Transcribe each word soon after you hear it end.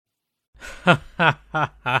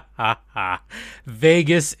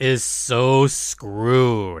Vegas is so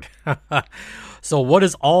screwed. So what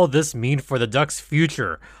does all this mean for the Ducks'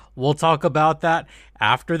 future? We'll talk about that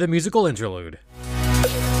after the musical interlude.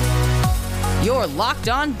 You're Locked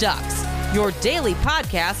On Ducks, your daily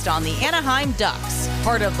podcast on the Anaheim Ducks,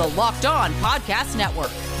 part of the Locked On Podcast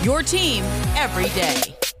Network, your team every day.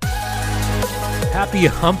 Happy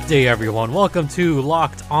Hump Day, everyone. Welcome to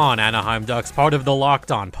Locked On Anaheim Ducks, part of the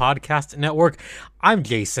Locked On Podcast Network. I'm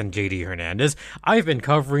Jason JD Hernandez. I've been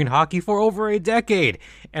covering hockey for over a decade,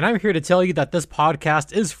 and I'm here to tell you that this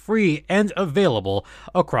podcast is free and available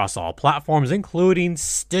across all platforms, including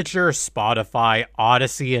Stitcher, Spotify,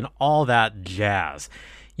 Odyssey, and all that jazz.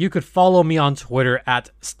 You could follow me on Twitter at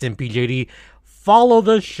StimpyJD. Follow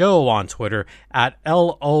the show on Twitter at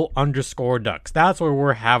LO_Ducks. That's where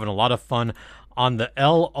we're having a lot of fun on the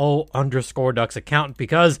LO_Ducks account,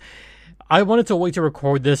 because I wanted to wait to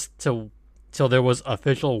record this till there was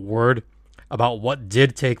official word about what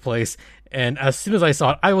did take place. And as soon as I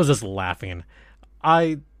saw it, I was just laughing.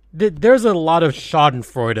 There's a lot of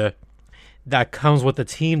schadenfreude that comes with a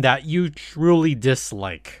team that you truly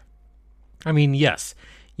dislike. I mean, yes,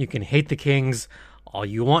 you can hate the Kings all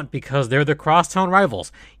you want because they're the crosstown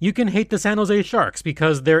rivals. You can hate the San Jose Sharks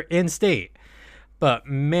because they're in-state. But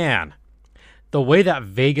man, the way that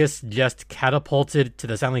Vegas just catapulted to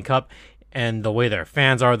the Stanley Cup and the way their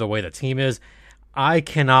fans are, the way the team is, I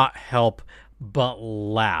cannot help but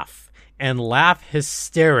laugh, and laugh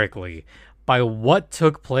hysterically by what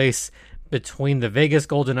took place between the Vegas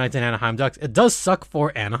Golden Knights and Anaheim Ducks. It does suck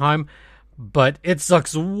for Anaheim, but it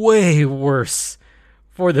sucks way worse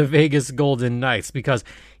for the Vegas Golden Knights because,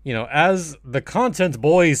 you know, as the content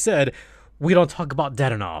boy said, we don't talk about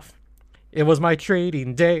Dadonov. It was my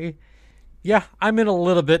trading day. Yeah, I'm in a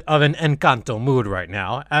little bit of an Encanto mood right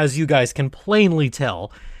now, as you guys can plainly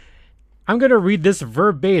tell. I'm going to read this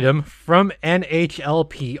verbatim from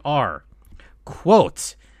NHLPR.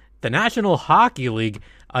 Quote, "The National Hockey League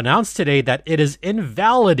announced today that it has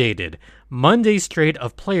invalidated Monday's trade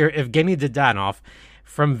of player Evgeny Dadonov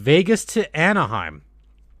from Vegas to Anaheim.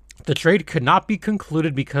 The trade could not be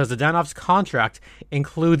concluded because Dadonov's contract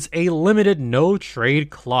includes a limited no-trade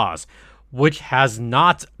clause, which has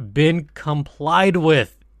not been complied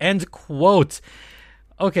with." End quote.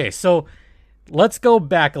 Okay, so let's go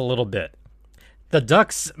back a little bit. The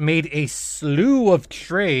Ducks made a slew of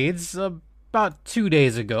trades about 2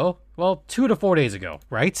 days ago. Well, 2 to 4 days ago,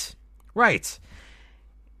 right? Right.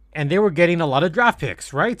 And they were getting a lot of draft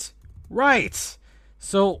picks, right? Right.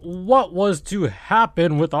 So what was to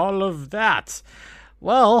happen with all of that?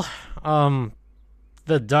 Well,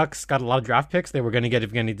 the Ducks got a lot of draft picks. They were going to get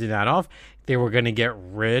Evgeny Dadonov. They were going to get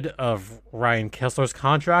rid of Ryan Kessler's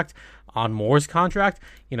contract on Moore's contract.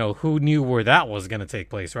 You know, who knew where that was going to take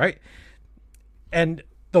place, right? And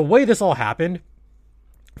the way this all happened,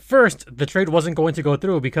 first, the trade wasn't going to go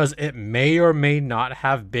through because it may or may not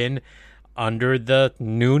have been under the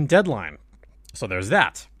noon deadline. So there's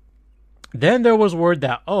that. Then there was word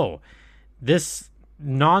that, this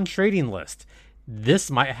non-trading list, this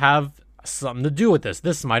might have something to do with this.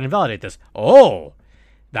 This might invalidate this.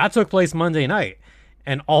 That took place Monday night.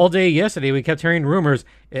 And all day yesterday, we kept hearing rumors.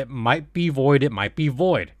 It might be void. It might be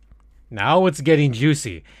void. Now it's getting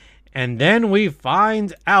juicy. And then we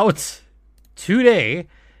find out today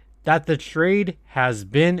that the trade has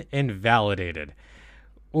been invalidated.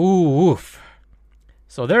 Oof.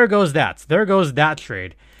 So there goes that. There goes that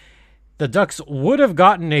trade. The Ducks would have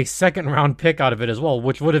gotten a second-round pick out of it as well,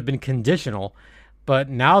 which would have been conditional. But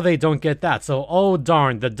now they don't get that. So,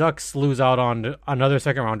 darn, the Ducks lose out on another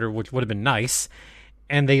second-rounder, which would have been nice.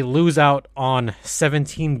 And they lose out on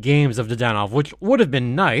 17 games of Dadonov, which would have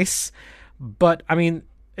been nice. But, I mean,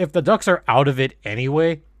 if the Ducks are out of it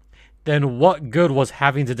anyway, then what good was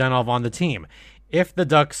having Dadonov on the team? If the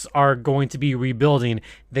Ducks are going to be rebuilding,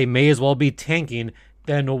 they may as well be tanking.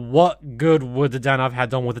 Then what good would Dadonov have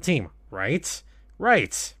done with the team? Right?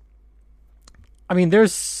 Right. I mean,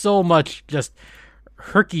 there's so much just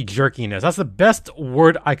herky-jerkiness. That's the best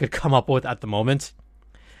word I could come up with at the moment.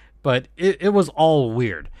 But it was all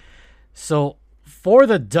weird. So, for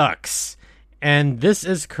the Ducks, and this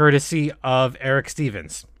is courtesy of Eric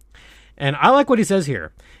Stevens. And I like what he says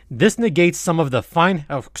here. This negates some of the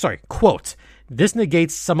quote, "This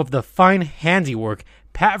negates some of the fine handiwork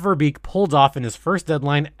Pat Verbeek pulled off in his first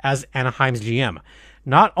deadline as Anaheim's GM.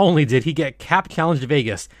 Not only did he get cap challenged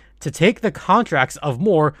Vegas to take the contracts of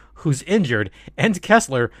Moore, who's injured, and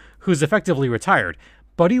Kessler, who's effectively retired,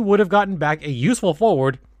 but he would have gotten back a useful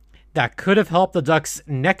forward that could have helped the Ducks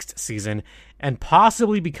next season and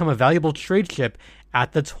possibly become a valuable trade chip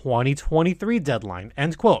at the 2023 deadline,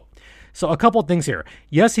 end quote. So a couple things here.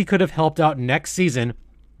 Yes, he could have helped out next season,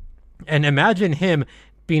 and imagine him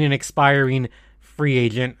being an expiring free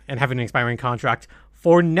agent and having an expiring contract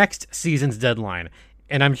for next season's deadline.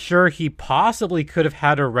 And I'm sure he possibly could have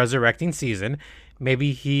had a resurrecting season.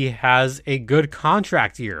 Maybe he has a good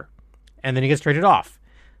contract year and then he gets traded off.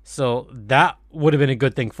 So that would have been a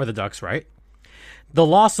good thing for the Ducks, right? The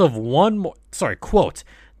loss of quote,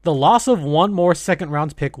 the loss of one more second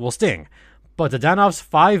round pick will sting, but Dadonov's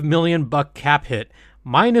 $5 million cap hit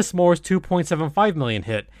minus Moore's $2.75 million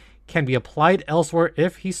hit can be applied elsewhere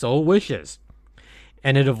if he so wishes.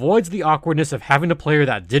 And it avoids the awkwardness of having a player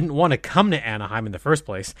that didn't want to come to Anaheim in the first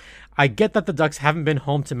place. I get that the Ducks haven't been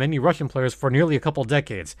home to many Russian players for nearly a couple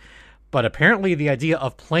decades, but apparently the idea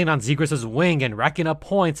of playing on Zegras' wing and racking up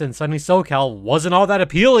points in sunny SoCal wasn't all that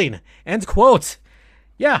appealing. End quote.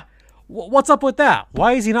 Yeah, what's up with that?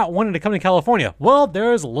 Why is he not wanting to come to California? Well,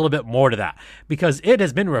 there's a little bit more to that, because it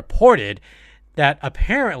has been reported that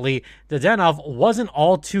apparently Dadonov wasn't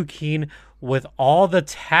all too keen with all the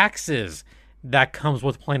taxes that comes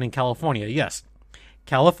with playing in California. Yes,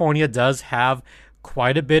 California does have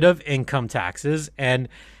quite a bit of income taxes, and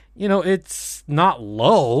it's not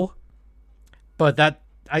low, but that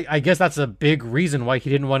I guess that's a big reason why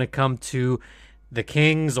he didn't want to come to the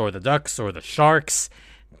Kings or the Ducks or the Sharks.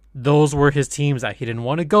 Those were his teams that he didn't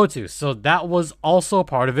want to go to, so that was also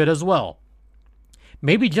part of it as well.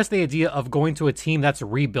 Maybe just the idea of going to a team that's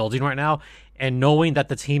rebuilding right now and knowing that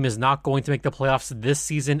the team is not going to make the playoffs this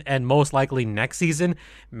season and most likely next season,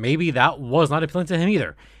 maybe that was not appealing to him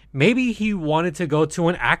either. Maybe he wanted to go to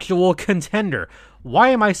an actual contender. Why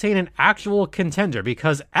am I saying an actual contender?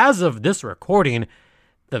 Because as of this recording,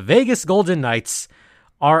 the Vegas Golden Knights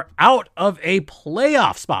are out of a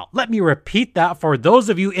playoff spot. Let me repeat that for those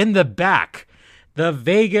of you in the back. The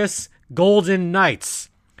Vegas Golden Knights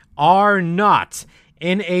are not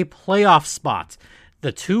in a playoff spot.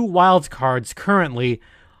 The two wild cards currently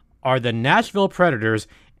are the Nashville Predators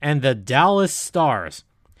and the Dallas Stars.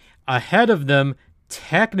 Ahead of them,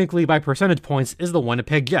 technically by percentage points, is the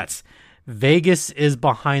Winnipeg Jets. Vegas is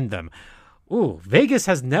behind them. Vegas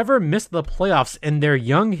has never missed the playoffs in their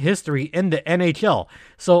young history in the NHL.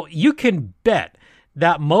 So you can bet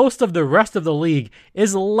that most of the rest of the league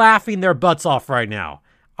is laughing their butts off right now.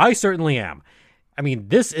 I certainly am. I mean,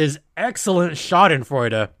 this is excellent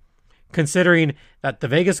schadenfreude, considering that the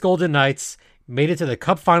Vegas Golden Knights made it to the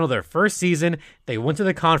Cup final their first season. They went to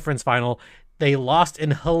the conference final. They lost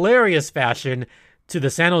in hilarious fashion to the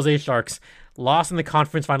San Jose Sharks, lost in the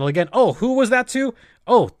conference final again. Oh, who was that to?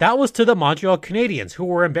 Oh, that was to the Montreal Canadiens, who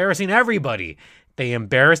were embarrassing everybody. They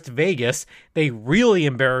embarrassed Vegas. They really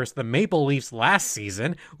embarrassed the Maple Leafs last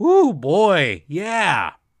season. Ooh, boy,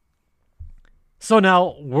 yeah. So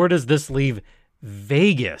now, where does this leave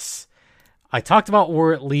Vegas? I talked about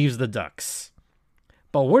where it leaves the Ducks,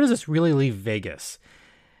 but where does this really leave Vegas?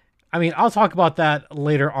 I mean, I'll talk about that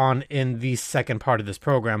later on in the second part of this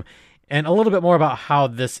program, and a little bit more about how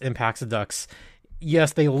this impacts the Ducks.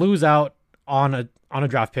 Yes, they lose out on a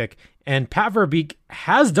draft pick, and Pat Verbeek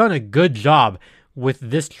has done a good job with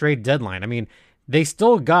this trade deadline. I mean, they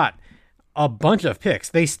still got a bunch of picks.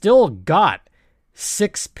 They still got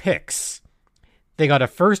 6 picks. They got a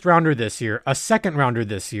first rounder this year, a second rounder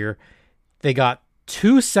this year. They got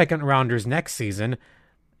 2 second rounders next season.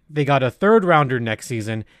 They got a third rounder next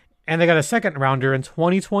season, and they got a second rounder in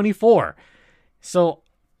 2024. So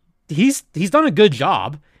he's done a good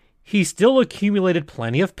job. He still accumulated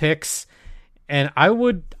plenty of picks, and I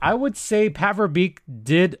would say Pat Verbeek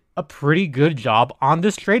did a pretty good job on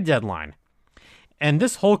this trade deadline. And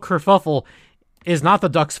this whole kerfuffle is not the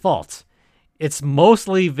Ducks' fault. It's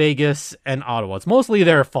mostly Vegas and Ottawa. It's mostly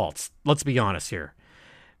their faults. Let's be honest here.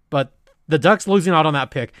 But the Ducks losing out on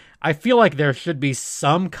that pick, I feel like there should be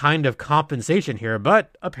some kind of compensation here,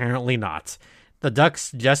 but apparently not. The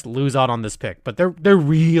Ducks just lose out on this pick, but there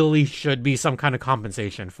really should be some kind of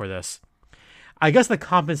compensation for this. I guess the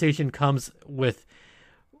compensation comes with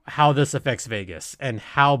how this affects Vegas and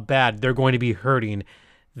how bad they're going to be hurting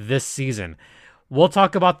this season. We'll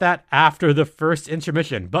talk about that after the first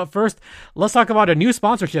intermission. But first, let's talk about a new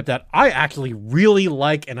sponsorship that I actually really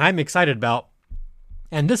like and I'm excited about.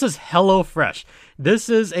 And this is HelloFresh. This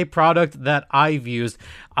is a product that I've used.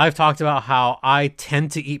 I've talked about how I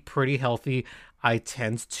tend to eat pretty healthy. I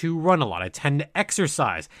tend to run a lot. I tend to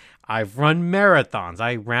exercise. I've run marathons.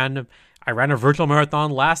 I ran a virtual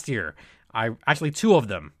marathon last year. Actually 2 of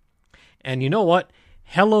them. And you know what?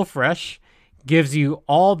 HelloFresh gives you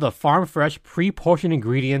all the farm fresh pre-portioned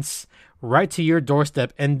ingredients right to your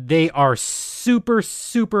doorstep, and they are super,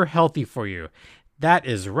 super healthy for you. That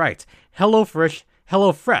is right. HelloFresh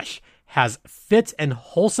HelloFresh has fit and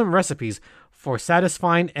wholesome recipes for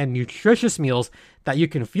satisfying and nutritious meals that you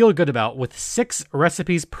can feel good about, with 6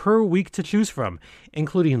 recipes per week to choose from,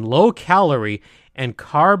 including low-calorie and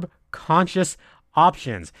carb-conscious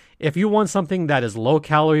options. If you want something that is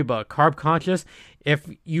low-calorie but carb-conscious, if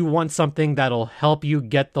you want something that'll help you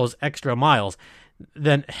get those extra miles,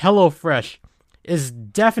 then HelloFresh is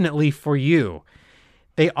definitely for you.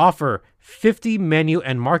 They offer 50 menu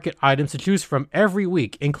and market items to choose from every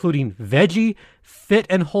week, including veggie, fit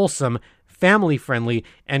and wholesome, family-friendly,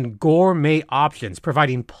 and gourmet options,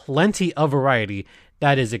 providing plenty of variety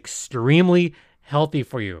that is extremely healthy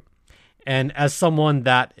for you. And as someone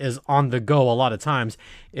that is on the go a lot of times,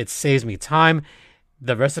 it saves me time.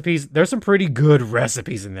 The recipes, there's some pretty good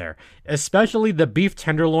recipes in there, especially the beef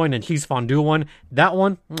tenderloin and cheese fondue one. That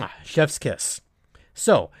one, chef's kiss.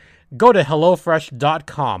 So go to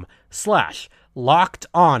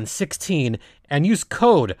HelloFresh.com/LockedOn16 and use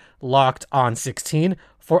code LockedOn16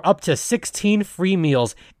 for up to 16 free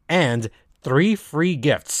meals and 3 free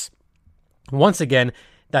gifts. Once again,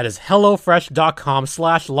 that is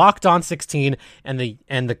HelloFresh.com/LockedOn16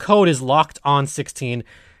 and the code is LockedOn16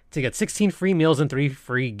 to get 16 free meals and 3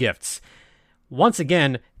 free gifts. Once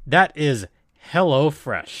again, that is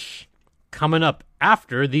HelloFresh. Coming up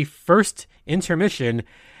after the first intermission,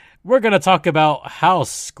 we're going to talk about how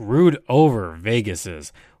screwed over Vegas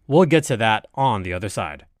is. We'll get to that on the other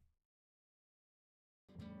side.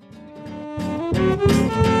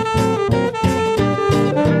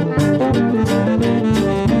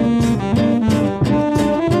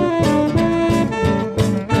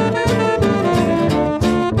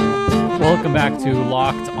 Welcome back to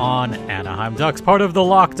Locked On Anaheim Ducks, part of the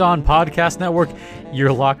Locked On Podcast Network.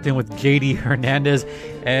 You're locked in with JD Hernandez.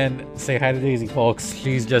 And say hi to Daisy, folks.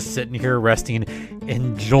 She's just sitting here resting,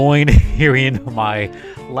 enjoying hearing my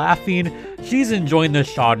laughing. She's enjoying the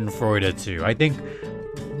schadenfreude too. I think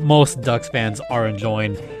most Ducks fans are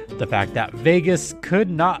enjoying the fact that Vegas could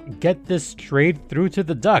not get this trade through to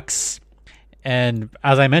the Ducks. And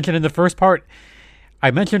as I mentioned in the first part,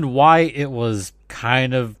 I mentioned why it was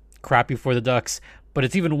kind of crappy for the Ducks, but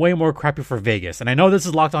it's even way more crappy for Vegas. And I know this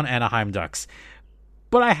is Locked On Anaheim Ducks,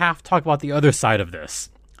 but I have to talk about the other side of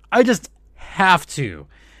this. I just have to.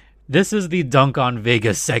 This is the Dunk on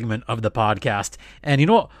Vegas segment of the podcast. And you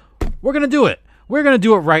know what? We're going to do it. We're going to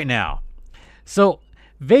do it right now. So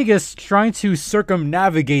Vegas, trying to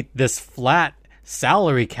circumnavigate this flat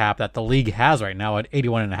salary cap that the league has right now at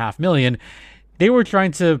 $81.5 million, they were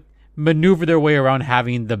trying to maneuver their way around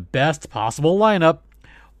having the best possible lineup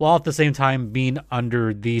while at the same time being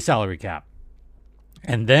under the salary cap.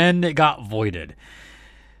 And then it got voided.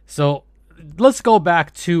 So let's go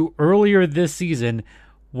back to earlier this season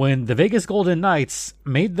when the Vegas Golden Knights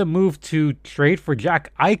made the move to trade for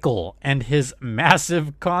Jack Eichel and his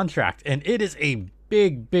massive contract. And it is a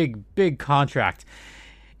big contract.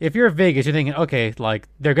 If you're Vegas, you're thinking, okay, like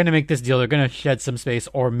they're going to make this deal. They're going to shed some space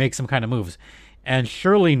or make some kind of moves. And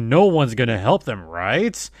surely no one's going to help them,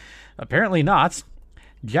 right? Apparently not.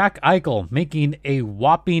 Jack Eichel making a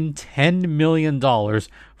whopping $10 million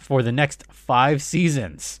for the next 5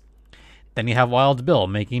 seasons. Then you have Wild Bill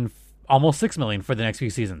making almost $6 million for the next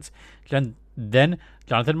few seasons. Then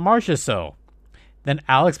Jonathan Marchessault. Then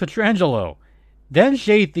Alex Pietrangelo. Then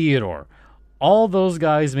Shea Theodore. All those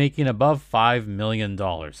guys making above $5 million.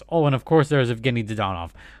 Oh, and of course there's Evgeny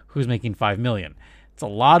Dadonov, who's making $5 million. It's a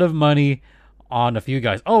lot of money on a few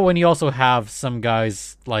guys. Oh, and you also have some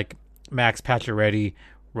guys like Max Pacioretty,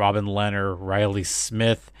 Robin Lehner, Riley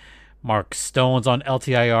Smith, Mark Stone's on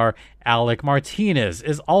LTIR. Alec Martinez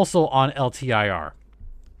is also on LTIR.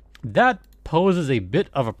 That poses a bit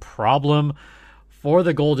of a problem for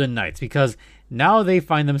the Golden Knights because now they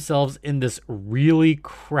find themselves in this really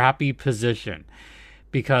crappy position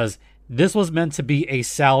because this was meant to be a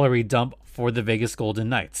salary dump for the Vegas Golden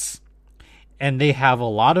Knights. And they have a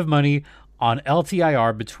lot of money on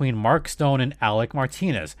LTIR between Mark Stone and Alec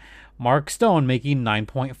Martinez. Mark Stone making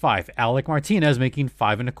 9.5, Alec Martinez making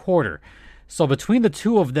 5.25. So between the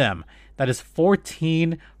two of them, that is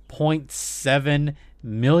 $14.7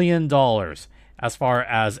 million as far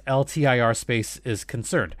as LTIR space is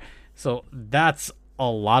concerned. So that's a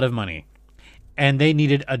lot of money. And they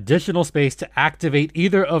needed additional space to activate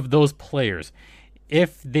either of those players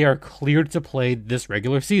if they are cleared to play this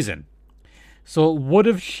regular season. So it would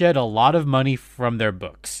have shed a lot of money from their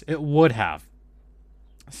books. It would have.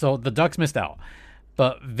 So the Ducks missed out.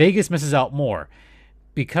 But Vegas misses out more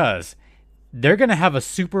because they're going to have a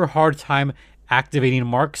super hard time activating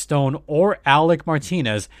Mark Stone or Alec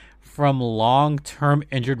Martinez from long-term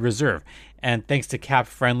injured reserve. And thanks to Cap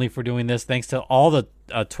Friendly for doing this, thanks to all the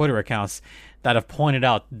Twitter accounts that have pointed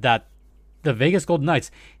out that the Vegas Golden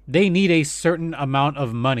Knights, they need a certain amount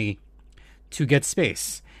of money to get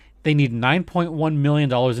space. They need $9.1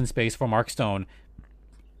 million in space for Mark Stone.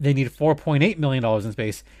 They need $4.8 million in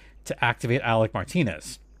space to activate Alec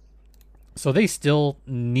Martinez. So they still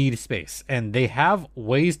need space, and they have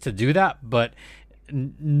ways to do that, but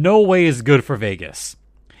no way is good for Vegas.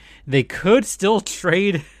 They could still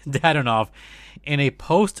trade Dadonov in a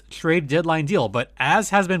post-trade deadline deal, but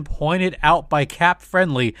as has been pointed out by Cap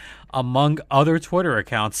Friendly among other Twitter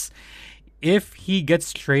accounts, if he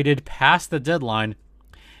gets traded past the deadline,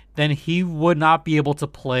 then he would not be able to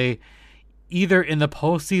play either in the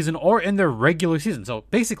postseason or in the regular season. So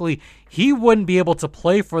basically, he wouldn't be able to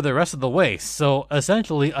play for the rest of the way. So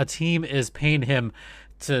essentially, a team is paying him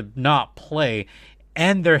to not play,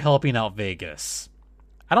 and they're helping out Vegas.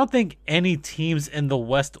 I don't think any teams in the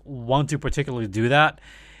West want to particularly do that,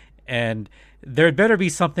 and there better be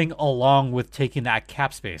something along with taking that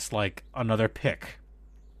cap space, like another pick.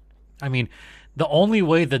 I mean, the only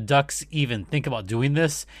way the Ducks even think about doing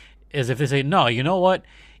this is if they say, no, you know what?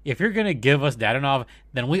 If you're going to give us Dadonov,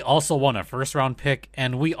 then we also want a first-round pick,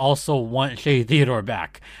 and we also want Shea Theodore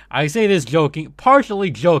back. I say this partially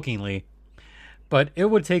jokingly, but it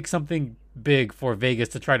would take something big for Vegas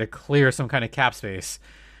to try to clear some kind of cap space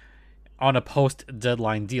on a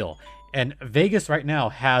post-deadline deal. And Vegas right now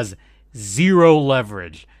has zero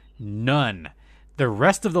leverage. None. The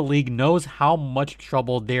rest of the league knows how much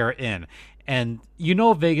trouble they're in. And you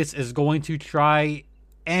know Vegas is going to try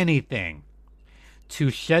anything to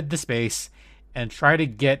shed the space and try to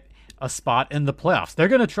get a spot in the playoffs. They're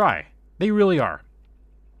going to try. They really are.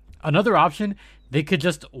 Another option, they could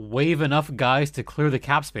just waive enough guys to clear the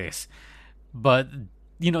cap space. But,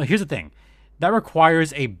 here's the thing. That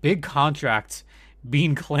requires a big contract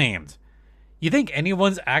being claimed. You think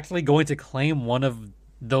anyone's actually going to claim one of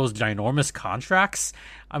those ginormous contracts?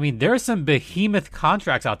 I mean, there are some behemoth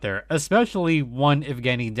contracts out there, especially one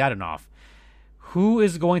Evgeny Dadonov. Who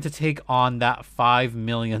is going to take on that $5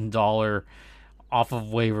 million off of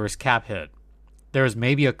waivers cap hit? There's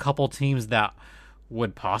maybe a couple teams that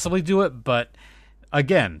would possibly do it, but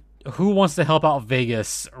again, who wants to help out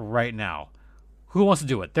Vegas right now? Who wants to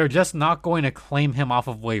do it? They're just not going to claim him off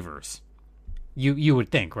of waivers. You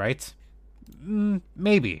would think, right?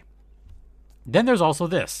 Maybe. Then there's also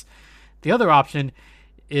this. The other option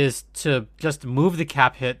is to just move the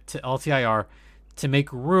cap hit to LTIR to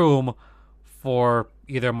make room for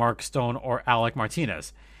either Mark Stone or Alec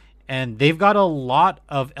Martinez. And they've got a lot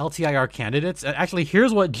of LTIR candidates. Actually,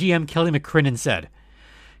 here's what GM Kelly McCrimmon said.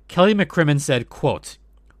 Kelly McCrimmon said, quote,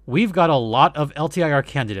 "We've got a lot of LTIR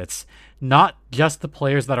candidates, not just the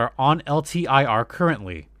players that are on LTIR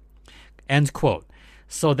currently." End quote.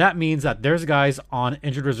 So that means that there's guys on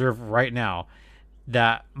injured reserve right now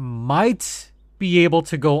that might be able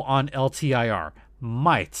to go on LTIR.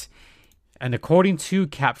 Might. And according to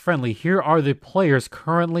Cap Friendly, here are the players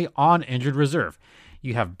currently on injured reserve.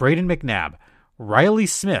 You have Braden McNabb, Riley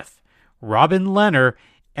Smith, Robin Lehner,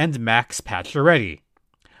 and Max Pacioretty.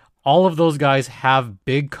 All of those guys have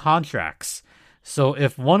big contracts. So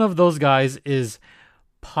if one of those guys is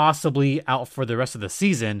possibly out for the rest of the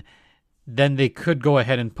season, then they could go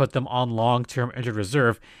ahead and put them on long-term injured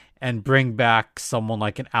reserve and bring back someone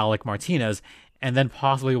like an Alec Martinez and then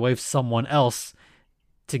possibly waive someone else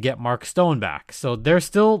to get Mark Stone back. So there's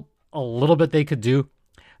still a little bit they could do,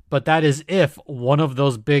 but that is if one of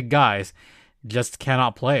those big guys just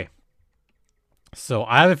cannot play. So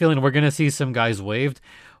I have a feeling we're going to see some guys waived.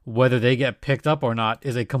 Whether they get picked up or not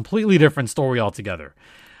is a completely different story altogether.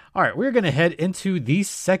 All right, we're going to head into the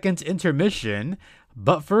second intermission,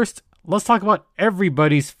 but first, let's talk about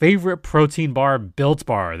everybody's favorite protein bar, Built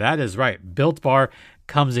Bar. That is right, Built Bar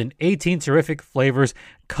comes in 18 terrific flavors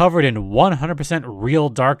covered in 100% real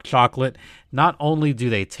dark chocolate. Not only do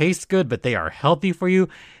they taste good, but they are healthy for you.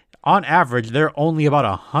 On average, they're only about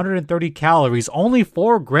 130 calories, only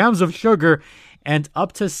 4 grams of sugar, and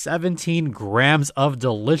up to 17 grams of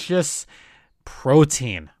delicious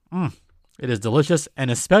protein. It is delicious, and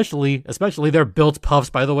especially their Built Puffs,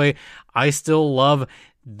 by the way. I still love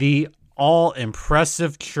the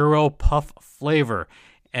all-impressive churro puff flavor.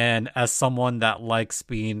 And as someone that likes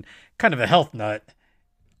being kind of a health nut,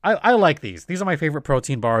 I like these. These are my favorite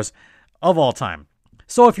protein bars of all time.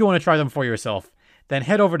 So if you want to try them for yourself, then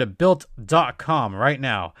head over to Built.com right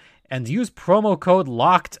now and use promo code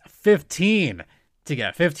LOCKED15 to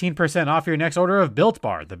get 15% off your next order of Built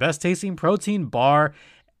Bar, the best tasting protein bar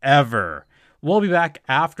ever. We'll be back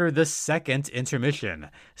after the second intermission.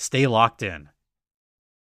 Stay locked in.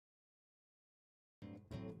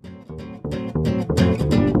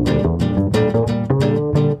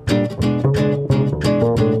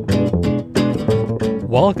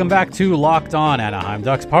 Welcome back to Locked On Anaheim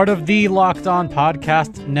Ducks, part of the Locked On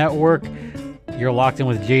Podcast Network. You're locked in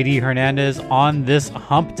with JD Hernandez on this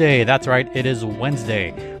hump day. That's right, it is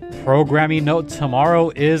Wednesday. Programming note, tomorrow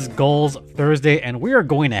is Goals Thursday, and we are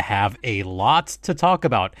going to have a lot to talk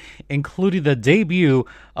about, including the debut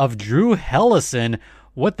of Drew Helleson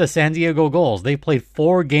with the San Diego Gulls. They played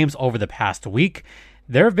 4 games over the past week.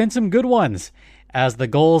 There have been some good ones as the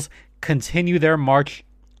Gulls continue their march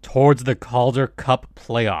towards the Calder Cup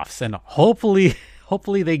playoffs, and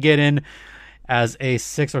hopefully they get in as a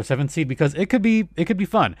 6th or 7th seed, because it could be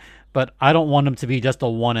fun, but I don't want them to be just a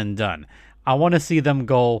one and done. I want to see them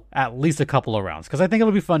go at least a couple of rounds, because I think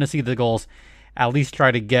it'll be fun to see the Gulls at least try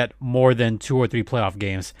to get more than 2 or 3 playoff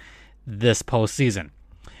games this postseason.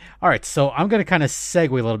 All right, so I'm going to kind of segue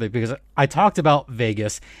a little bit because I talked about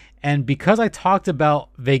Vegas, and because I talked about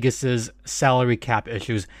Vegas's salary cap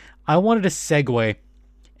issues, I wanted to segue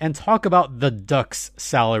and talk about the Ducks'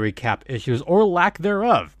 salary cap issues, or lack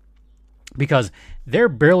thereof, because they're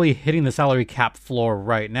barely hitting the salary cap floor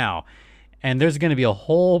right now, and there's going to be a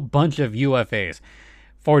whole bunch of UFAs.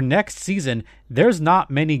 For next season, there's not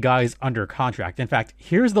many guys under contract. In fact,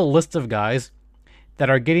 here's the list of guys that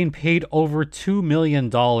are getting paid over $2 million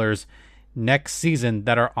next season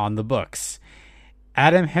that are on the books.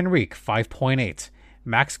 Adam Henrique, 5.8.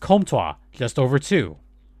 Max Comtois, just over 2.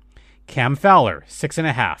 Cam Fowler,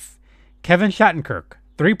 6.5. Kevin Shattenkirk,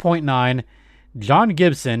 3.9. John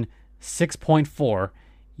Gibson, 6.4.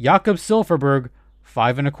 Jakob Silfverberg,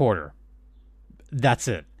 5.25. That's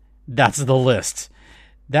it. That's the list.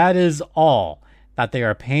 That is all that they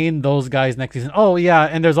are paying those guys next season. Oh, yeah,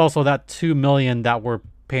 and there's also that $2 million that we're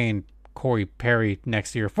paying Corey Perry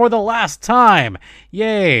next year for the last time.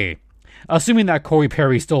 Yay. Assuming that Corey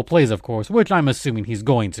Perry still plays, of course, which I'm assuming he's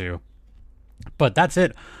going to. But that's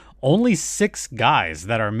it. Only 6 guys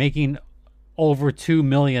that are making over $2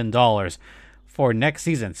 million for next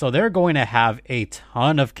season. So they're going to have a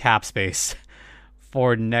ton of cap space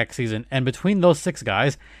for next season. And between those 6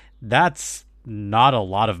 guys, that's not a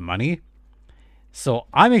lot of money. So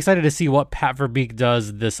I'm excited to see what Pat Verbeek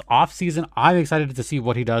does this offseason. I'm excited to see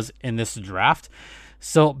what he does in this draft.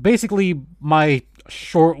 So basically, my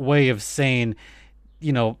short way of saying,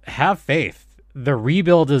 have faith. The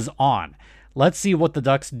rebuild is on. Let's see what the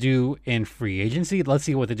Ducks do in free agency. Let's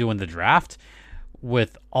see what they do in the draft.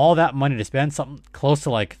 With all that money to spend, something close to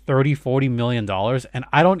like $30-40 million, and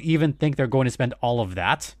I don't even think they're going to spend all of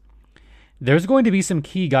that. There's going to be some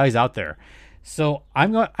key guys out there. So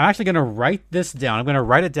I'm actually going to write this down. I'm going to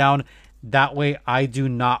write it down. That way I do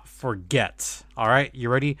not forget. All right, you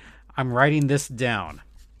ready? I'm writing this down.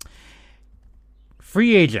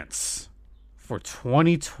 Free agents for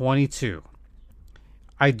 2022.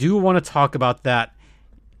 I do want to talk about that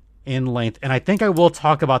in length, and I think I will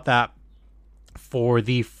talk about that for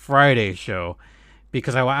the Friday show,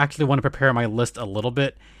 because I actually want to prepare my list a little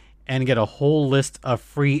bit and get a whole list of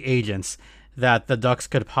free agents that the Ducks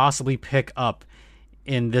could possibly pick up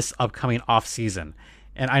in this upcoming offseason.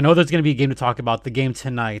 And I know there's going to be a game to talk about, the game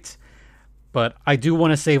tonight, but I do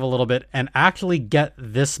want to save a little bit and actually get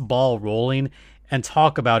this ball rolling and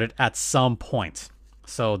talk about it at some point.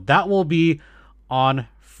 So that will be on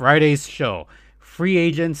Friday's show. Free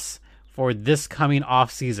agents for this coming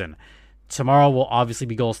off season. Tomorrow will obviously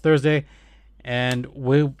be Goals Thursday, and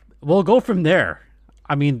we'll go from there.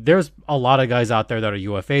 I mean, there's a lot of guys out there that are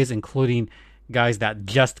UFAs, including guys that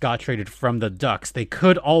just got traded from the Ducks. They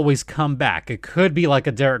could always come back. It could be like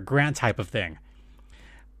a Derek Grant type of thing.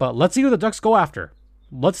 But let's see who the Ducks go after.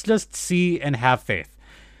 Let's just see and have faith.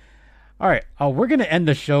 All right, we're going to end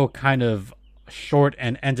the show kind of short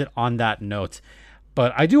and end it on that note.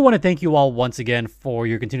 But I do want to thank you all once again for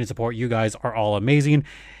your continued support. You guys are all amazing.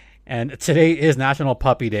 And today is National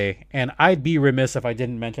Puppy Day. And I'd be remiss if I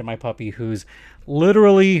didn't mention my puppy, who's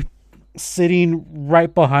literally sitting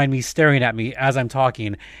right behind me, staring at me as I'm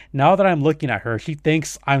talking. Now that I'm looking at her, she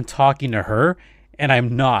thinks I'm talking to her, and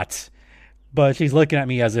I'm not. But she's looking at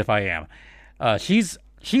me as if I am.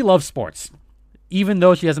 She loves sports. Even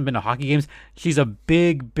though she hasn't been to hockey games, she's a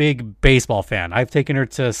big baseball fan. I've taken her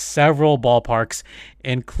to several ballparks,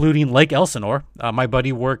 including Lake Elsinore. My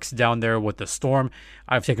buddy works down there with the Storm.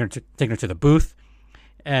 I've taken her to the booth.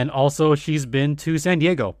 And also, she's been to San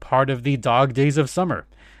Diego, part of the Dog Days of Summer.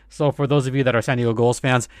 So for those of you that are San Diego Gulls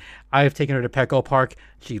fans, I've taken her to Petco Park.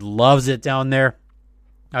 She loves it down there.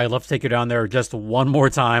 I'd love to take her down there just one more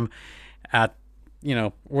time at,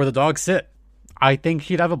 where the dogs sit. I think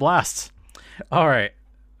she'd have a blast. All right.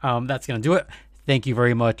 That's going to do it. Thank you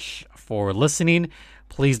very much for listening.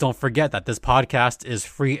 Please don't forget that this podcast is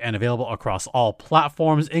free and available across all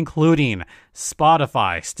platforms, including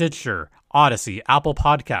Spotify, Stitcher, Odyssey, Apple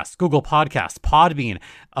Podcasts, Google Podcasts, Podbean,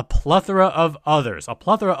 a plethora of others, a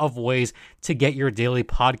plethora of ways to get your daily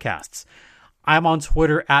podcasts. I'm on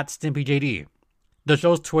Twitter at StimpyJD. The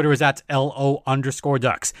show's Twitter is at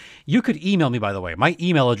LO_Ducks. You could email me, by the way. My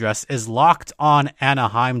email address is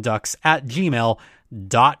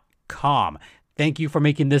lockedonanaheimducks@gmail.com. Thank you for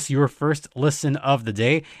making this your first listen of the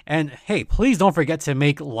day. And hey, please don't forget to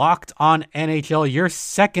make Locked On NHL your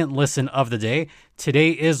second listen of the day.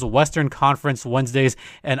 Today is Western Conference Wednesdays,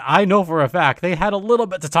 and I know for a fact they had a little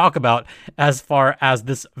bit to talk about as far as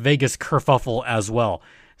this Vegas kerfuffle as well.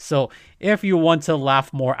 So if you want to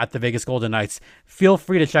laugh more at the Vegas Golden Knights, feel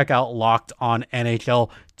free to check out Locked On NHL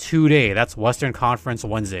today. That's Western Conference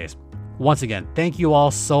Wednesdays. Once again, thank you all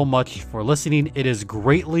so much for listening. It is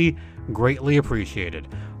greatly appreciated.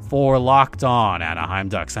 For Locked On Anaheim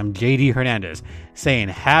Ducks, I'm JD Hernandez saying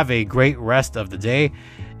have a great rest of the day.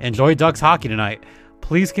 Enjoy Ducks hockey tonight.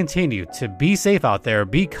 Please continue to be safe out there,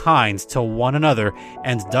 be kind to one another,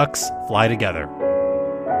 and Ducks fly together.